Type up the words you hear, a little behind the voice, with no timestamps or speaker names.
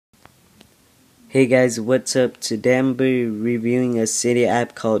Hey guys, what's up? Today I'm be reviewing a Cydia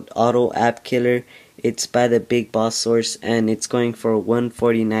app called autoappkiller. It's by the BigBoss source and it's going for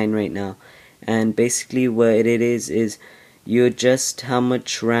 $149 right now. And basically what it is you adjust how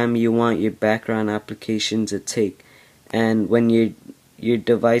much RAM you want your background application to take. And when your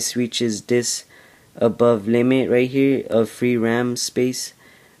device reaches this above limit right here of free RAM space,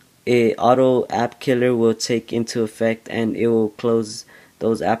 autoappkiller will take into effect and it will close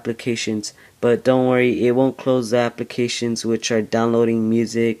those applications. But don't worry, it won't close the applications which are downloading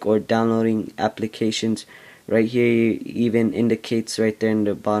music or downloading applications. Right here even indicates right there in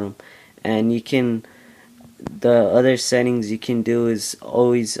the bottom. And you can, the other settings you can do is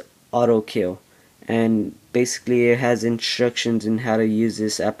always auto kill. And basically it has instructions on how to use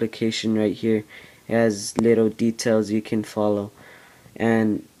this application right here. It has little details you can follow.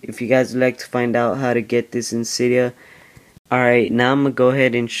 And if you guys would like to find out how to get this in Cydia, alright, now I'm going to go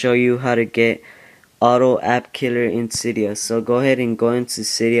ahead and show you how to get autoappkiller in Cydia. So go ahead and go into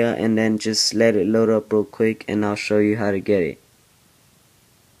Cydia and then just let it load up real quick and I'll show you how to get it.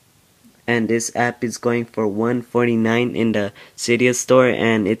 And this app is going for $149 in the Cydia store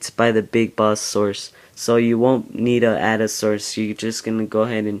and it's by the BigBoss source. So you won't need to add a source. You're just going to go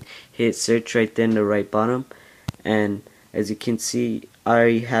ahead and hit search right there in the right bottom. And as you can see, I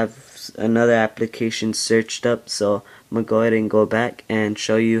already have another application searched up, so I'm going to go ahead and go back and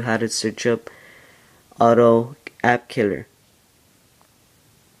show you how to search up autoappkiller.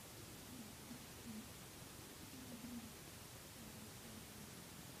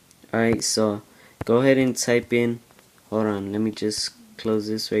 Alright, so go ahead and type in, hold on, let me just close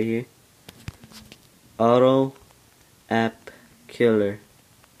this right here, autoappkiller.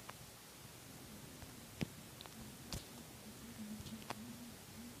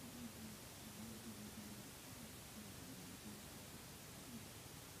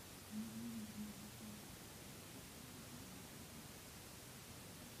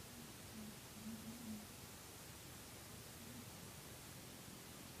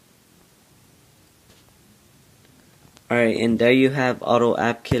 Alright, and there you have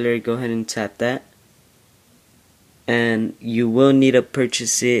autoappkiller. Go ahead and tap that. And you will need to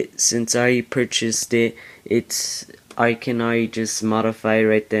purchase it. Since I already purchased it, I can already just modify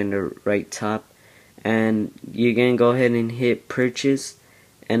right there in the right top. And you're going to go ahead and hit purchase.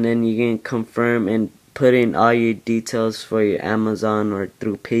 And then you're going to confirm and put in all your details for your Amazon or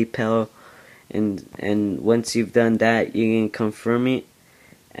through PayPal. And once you've done that, you're going to confirm it.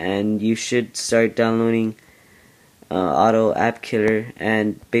 And you should start downloading autoappkiller.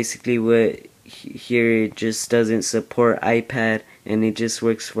 And basically what here, it just doesn't support iPad and it just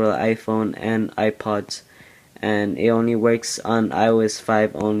works for the iPhone and iPods, and it only works on iOS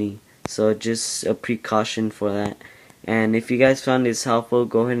 5 only, so just a precaution for that. And if you guys found this helpful,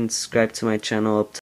 go ahead and subscribe to my channel up top.